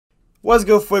What's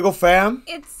good, Fuego fam?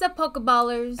 It's the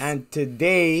Pokeballers. And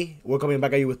today, we're coming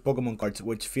back at you with Pokemon cards,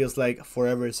 which feels like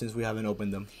forever since we haven't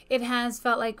opened them. It has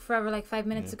felt like forever, like 5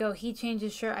 minutes ago. He changed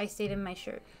his shirt, I stayed in my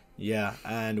shirt. Yeah,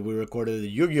 and we recorded the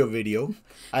Yu-Gi-Oh video,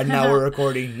 and now we're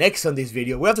recording next Sunday's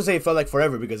video. We have to say it felt like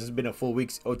forever because it's been a full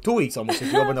week, or 2 weeks almost,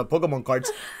 since we opened up Pokemon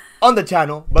cards on the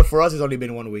channel. But for us, it's only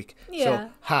been 1 week. Yeah.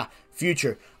 So,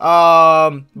 future.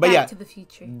 But Back to the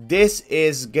future. This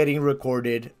is getting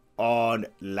recorded on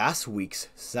last week's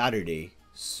Saturday.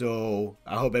 So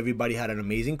I hope everybody had an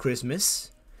amazing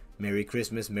Christmas. Merry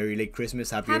Christmas, Merry late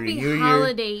Christmas, Happy New Year.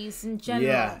 Holidays in general.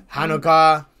 Yeah,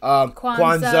 Hanukkah,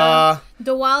 Kwanzaa.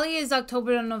 Diwali is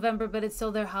October to November, but it's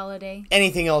still their holiday.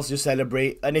 Anything else you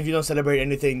celebrate. And if you don't celebrate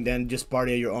anything, then just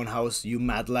party at your own house, you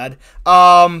mad lad.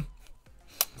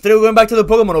 Today we're going back to the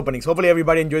Pokemon openings. Hopefully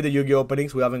everybody enjoyed the Yu-Gi-Oh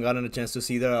openings. We haven't gotten a chance to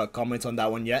see the comments on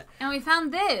that one yet. And we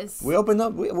found this. We opened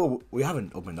up. We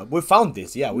haven't opened up. We found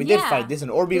this. Yeah, we did find this. An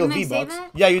Orbeetle V-Box.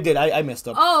 Yeah, you did. I messed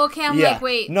up. Oh, okay. I'm like,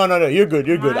 wait. No. You're good.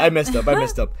 You're good. I messed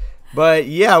up. But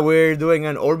yeah, we're doing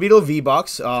an Orbeetle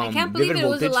V-Box. I can't believe it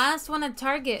was the last one at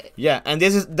Target. Yeah, and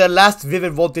this is the last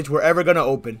Vivid Voltage we're ever going to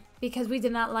open. Because we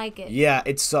did not like it. Yeah,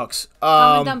 it sucks.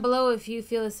 Comment down below if you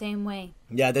feel the same way.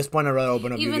 Yeah, at this point I'd rather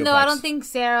open up Even though I don't think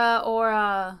Sarah or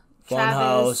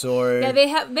Travis or they've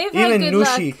had even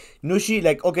good Nushi,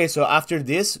 like, okay, so after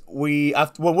this, when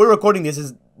we're recording this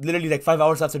is literally like 5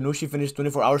 hours after Nushi finished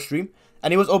 24-hour stream,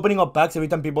 and he was opening up packs every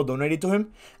time people donated to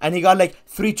him, and he got like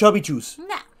 3 Chubby Chews.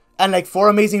 Nah. And like 4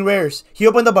 amazing rares. He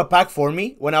opened up a pack for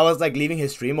me when I was like leaving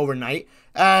his stream overnight,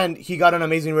 and he got an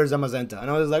amazing rare Zamazenta. And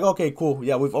I was like, okay, cool.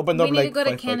 Yeah, we've opened up like 5 We need to go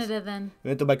to Canada packs. then.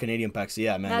 We need to buy Canadian packs.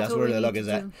 Yeah, man, that's where the luck is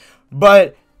at. Do.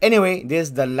 But anyway, this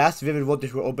is the last Vivid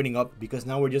Voltage we're opening up because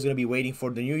now we're just going to be waiting for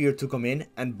the new year to come in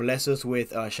and bless us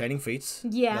with Shining Fates.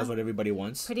 Yeah. That's what everybody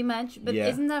wants. Pretty much. But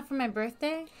isn't that for my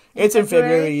birthday? It's in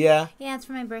February, yeah. Yeah, it's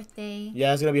for my birthday.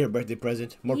 Yeah, it's going to be her birthday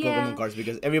present. More Pokemon cards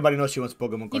because everybody knows she wants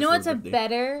Pokemon cards. You know what's for her a birthday.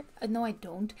 better... no, I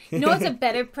don't. You know what's a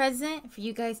better present? For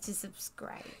you guys to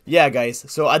subscribe. Yeah, guys.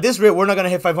 So at this rate, we're not going to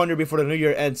hit 500 before the new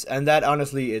year ends. And that,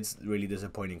 honestly, it's really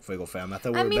disappointing, Fuego fam.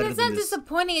 I mean, it's not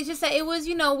disappointing. It's just that it was,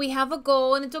 we have a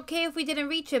goal. And it's okay if we didn't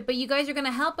reach it. But you guys are going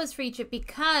to help us reach it.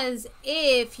 Because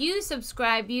if you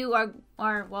subscribe, you are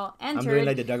entered. I'm doing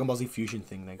like the Dragon Ball Z Fusion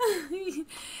thing. Like you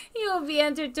will be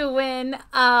entered to win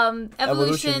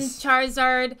Evolutions,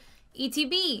 Charizard,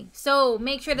 ETB. So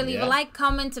make sure to leave a like,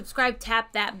 comment, subscribe,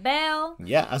 tap that bell.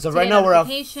 Yeah, as of right now, we're at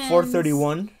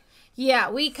 431.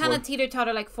 Yeah, we kind of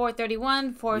teeter-totter like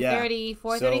 431, 430,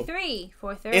 433,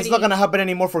 430. It's not going to happen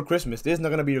anymore for Christmas. This is not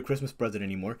going to be your Christmas present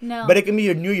anymore. No. But it can be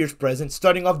your New Year's present,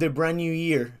 starting off the brand new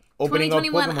year. Opening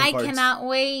 2021, up Pokemon cards. I cannot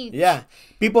wait. Yeah.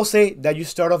 People say that you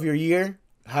start off your year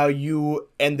how you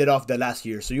ended off the last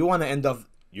year. So you want to end off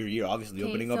your year, obviously,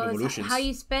 opening up Evolutions. How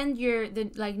you spend your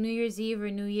New Year's Eve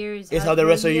or New Year's. It's how the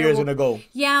rest of the year is going to go.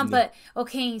 Yeah, but,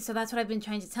 okay, so that's what I've been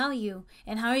trying to tell you.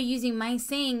 And how are you using my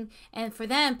sing and for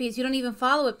them, because you don't even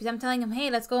follow it, because I'm telling them, hey,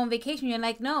 let's go on vacation. You're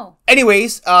like, no.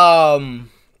 Anyways, yeah, I'm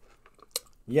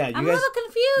a little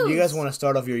confused. You guys want to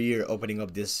start off your year opening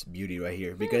up this beauty right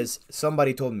here, because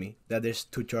somebody told me that there's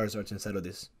 2 Charizards inside of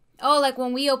this. Oh, like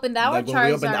when we opened our Charizard.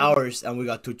 We opened ours and we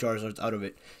got 2 Charizards out of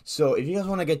it. So if you guys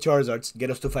want to get Charizards,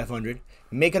 get us to 500.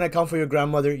 Make an account for your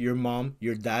grandmother, your mom,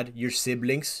 your dad, your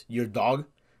siblings, your dog,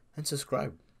 and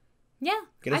subscribe. Yeah.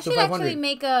 I should actually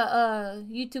make a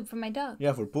YouTube for my dog.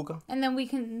 Yeah, for Puka. And then we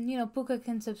can, Puka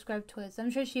can subscribe to us. I'm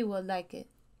sure she will like it.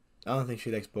 I don't think she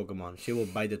likes Pokemon. She will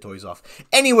bite the toys off.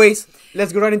 Anyways,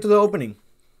 let's go right into the opening.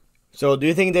 So do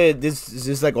you think that this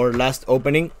is like our last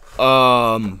opening? Is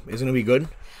going to be good?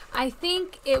 I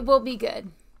think it will be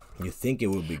good. You think it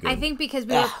will be good? I think because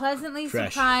we were pleasantly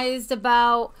surprised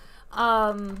about,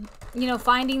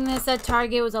 finding this at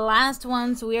Target. It was the last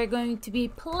one, so we are going to be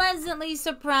pleasantly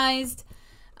surprised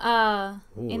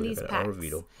in these packs.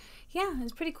 Orbeetle. Yeah,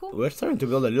 it's pretty cool. We're starting to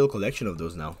build a little collection of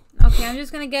those now. Okay, I'm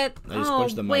just going to get...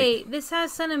 wait, this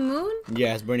has Sun and Moon?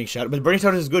 Yeah, it's Burning Shadow. But Burning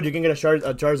Shadow is good. You can get a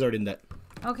Charizard in that.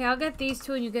 Okay, I'll get these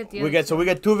 2 and you get the other. So we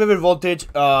get 2 Vivid Voltage,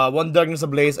 1 Darkness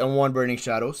Ablaze, and 1 Burning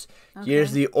Shadows. Okay.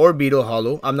 Here's the Orbeetle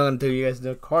Holo. I'm not gonna tell you guys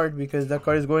the card because that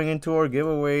card is going into our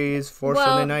giveaways for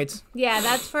Sunday nights. Yeah,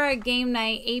 that's for a game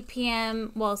night, 8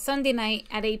 p.m. Well, Sunday night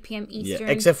at 8 p.m. Eastern.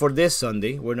 Yeah, except for this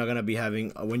Sunday, we're not gonna be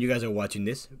having when you guys are watching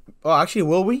this. Oh, actually,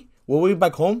 will we? Will we be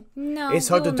back home? No, it's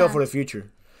hard to tell for the future.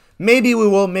 Maybe we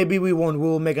will, maybe we won't.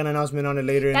 We'll make an announcement on it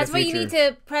later. That's why you need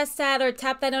to press that or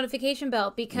tap that notification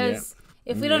bell because. Yeah.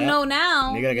 If we don't know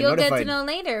now, you'll get to know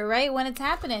later, right? When it's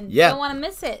happening. Yeah. You don't want to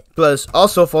miss it. Plus,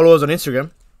 also follow us on Instagram.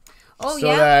 Oh, so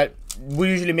that we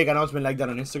usually make an announcement like that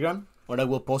on Instagram. Or that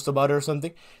we'll post about it or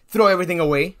something. Throw everything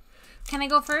away. Can I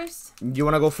go first? You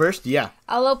want to go first? Yeah.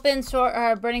 I'll open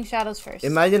Burning Shadows first.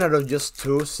 Imagine out of just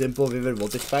 2 simple Vivid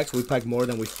Voltage packs, we packed more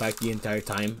than we've packed the entire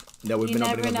time that we've been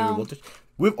opening up Vivid Voltage.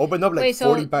 We've opened up like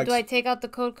 40 packs. Do I take out the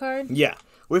code card? Yeah.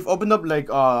 We've opened up like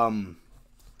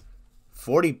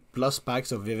 40 plus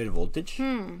packs of Vivid Voltage.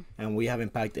 And we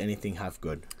haven't packed anything half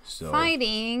good. So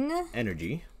Fighting.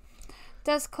 Energy.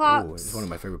 Dusclops. Oh, it's one of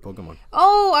my favorite Pokemon.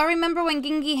 Oh, I remember when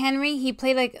Genki Henry, he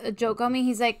played like a joke on me.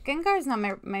 He's like, Gengar's not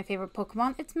my favorite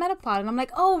Pokemon. It's Metapod. And I'm like,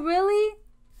 oh, really?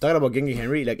 Talking about Genki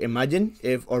Henry, like imagine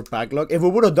if our pack luck, if we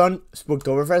would have done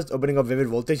Spooktoberfest opening up Vivid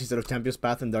Voltage instead of Champion's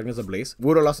Path and Darkness Ablaze, we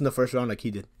would have lost in the first round like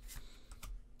he did.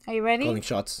 Are you ready? Calling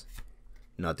shots.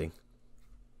 Nothing.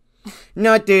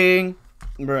 Nothing.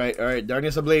 Alright,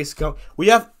 Darkness Ablaze. We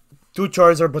have 2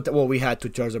 Charizard, well, we had 2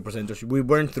 Charizard potentials. We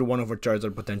burned through one of our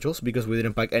Charizard potentials because we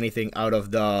didn't pack anything out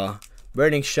of the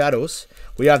Burning Shadows.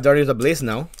 We have Darkness Ablaze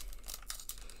now.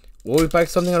 Will we pack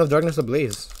something out of Darkness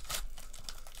Ablaze?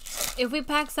 If we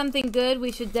pack something good,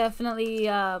 we should definitely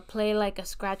play like a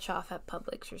scratch off at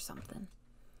Publix or something.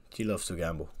 She loves to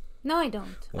gamble. No, I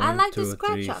don't. 1, I like 2, the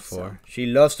scratch 3, off. 4. So. She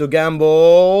loves to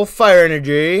gamble. Fire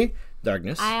Energy.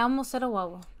 Darkness. I almost said a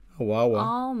Wawa. Wawa.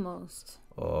 Almost.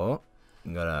 Oh.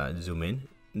 Gotta zoom in.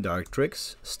 Dark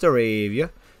Tricks,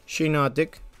 Staravia,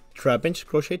 Shiinotic, Trapinch,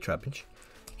 Crochet Trapinch.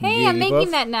 Hey, I'm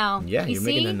making that now. Yeah, you're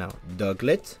making that now.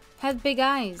 Douglet. Has big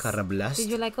eyes. Carablast.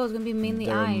 Did you like, oh, it's gonna be mainly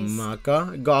eyes.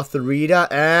 Darumaka, Gothorita,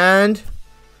 and...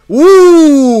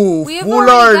 Ooh! We have Full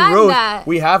already Art gotten Rose. that.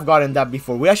 We have gotten that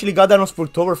before. We actually got that on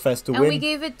Spooktoberfest to win. And we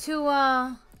gave it to,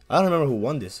 I don't remember who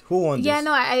won this. Who won this? Yeah,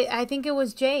 no, I think it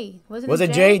was Jay. Was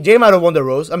it Jay? Jay might have won the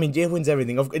rose. I mean, Jay wins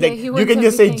everything. Like, you can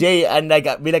just say Jay and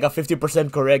like be like a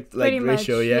 50% correct like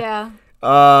ratio. Yeah.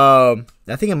 I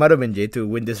think it might have been Jay to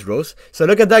win this rose. So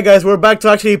look at that, guys. We're back to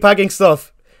actually packing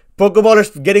stuff.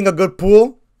 Pokeballers getting a good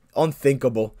pool.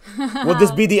 Unthinkable. Will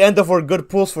this be the end of our good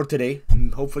pulls for today?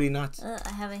 Hopefully not.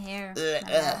 I have a hair.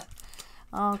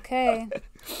 Okay.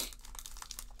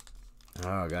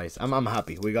 Oh, guys, I'm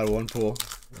happy. We got 1 pull.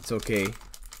 It's okay.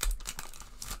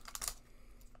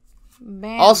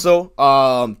 Bam. Also,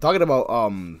 talking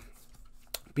about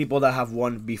people that have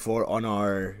won before on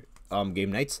our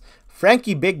game nights.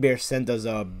 Frankie Big Bear sent us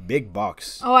a big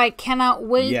box. Oh, I cannot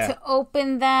wait to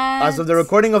open that. As of the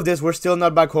recording of this, we're still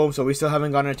not back home, so we still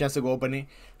haven't gotten a chance to go open it.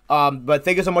 But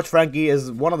thank you so much, Frankie.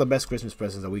 Is one of the best Christmas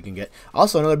presents that we can get.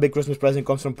 Also, another big Christmas present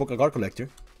comes from Pokeball Collector.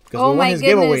 Because we won his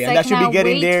giveaway, and that should be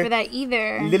getting there for that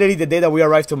either. literally the day that we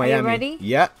arrive to Miami. Are you ready?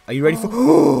 Yeah. Are you ready for?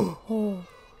 Oh.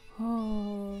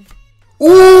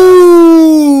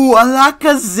 Ooh,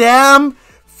 Alakazam,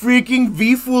 freaking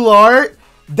V Full Art.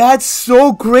 That's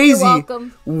so crazy. You're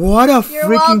welcome. What a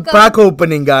freaking pack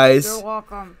opening, guys. You're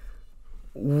welcome.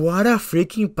 What a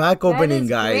freaking pack opening,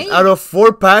 guys. Great. Out of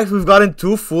 4 packs, we've gotten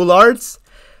 2 full arts.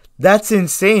 That's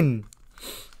insane.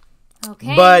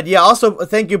 Okay. But yeah, also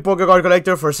thank you, Pokecard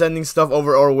Collector, for sending stuff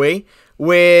over our way.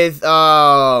 With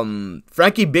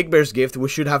Frankie Big Bear's gift, we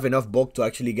should have enough bulk to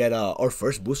actually get our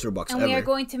first booster box and ever. we are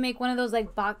going to make one of those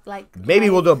maybe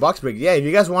we'll do a box break. Yeah, if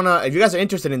you guys are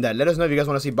interested in that, let us know if you guys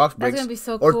want to see box breaks. That's gonna be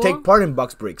so cool. Or take part in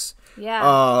box breaks.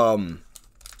 Yeah.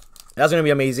 That's gonna be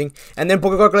amazing. And then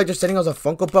Pokemon Collector sending us a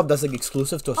Funko Pop that's like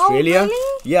exclusive to Australia. Oh,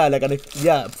 really?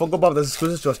 Yeah, Funko Pop that's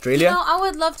exclusive to Australia. You know, I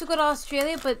would love to go to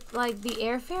Australia, but like the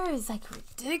airfare is like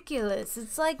ridiculous.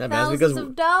 It's like thousands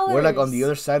of dollars. We're like on the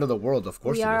other side of the world, of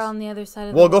course. We are on the other side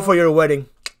of the world. world. We'll go for your wedding.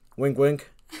 Wink, wink.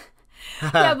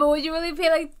 Yeah, but would you really pay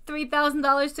like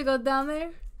 $3,000 to go down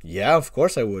there? Yeah, of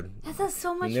course I would. That's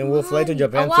so much. And then we'll fly to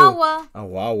Japan too.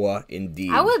 Awawa,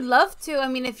 indeed. I would love to. I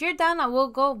mean, if you're down, I will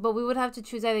go, but we would have to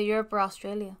choose either Europe or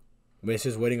Australia. But is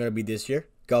his wedding gonna be this year?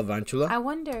 Galvantula? I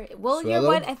wonder. Will your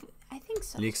wedding? I think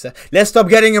so. Lixa. Let's stop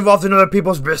getting involved in other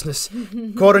people's business.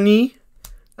 Corny,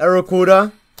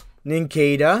 Arakura,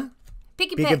 Ninkada,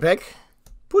 Pikipek,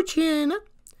 Puchina,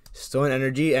 Stone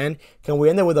Energy, and can we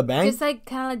end it with a bang? Just like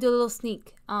kind of like do a little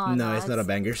sneak. Oh, no, it's not a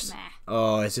bangers. Nah.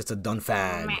 Oh, it's just a done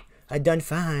fan. A done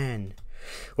fan.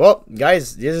 Well,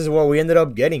 guys, this is what we ended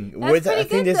up getting. I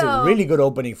think this is a really good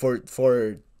opening for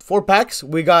 4 packs.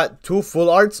 We got 2 full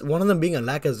arts. One of them being a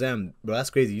Alakazam. Bro, that's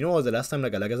crazy. You know what was the last time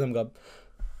like Alakazam got?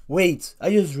 Wait, I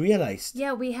just realized.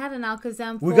 Yeah, we had an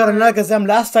Alakazam. We got an Alakazam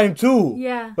last time too.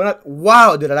 Yeah. But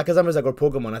wow, dude, Alakazam is like our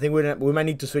Pokemon. I think we might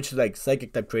need to switch to like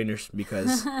psychic type trainers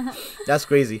because that's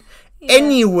crazy. Yeah.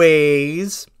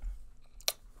 Anyways,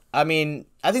 I mean,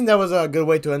 I think that was a good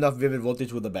way to end off Vivid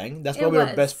Voltage with a bang. That's probably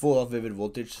our best pull of Vivid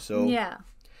Voltage. So yeah.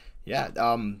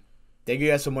 Thank you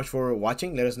guys so much for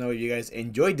watching. Let us know if you guys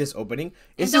enjoyed this opening.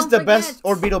 Is this the best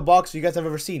Orbeetle box you guys have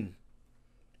ever seen?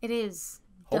 It is.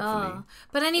 Hopefully.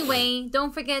 But anyway,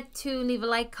 don't forget to leave a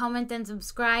like, comment, and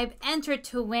subscribe. Enter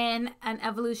to win an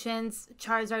Evolutions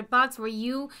Charizard box where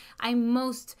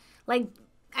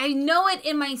I know it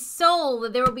in my soul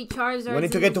that there will be Charizards. We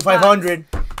need to get to 500.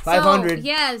 500. So,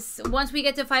 yes, once we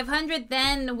get to 500,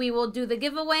 then we will do the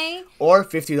giveaway. Or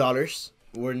 $50.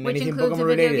 Or Which anything includes Pokemon a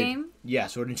video related. game? Yeah,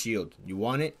 Sword and Shield. You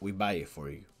want it? We buy it for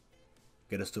you.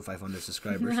 Get us to 500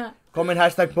 subscribers. Comment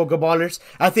hashtag Pokeballers.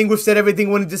 I think we've said everything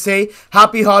we wanted to say.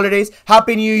 Happy holidays.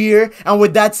 Happy New Year. And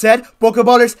with that said,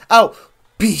 Pokeballers out.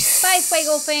 Peace. Bye,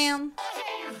 Fuego fam.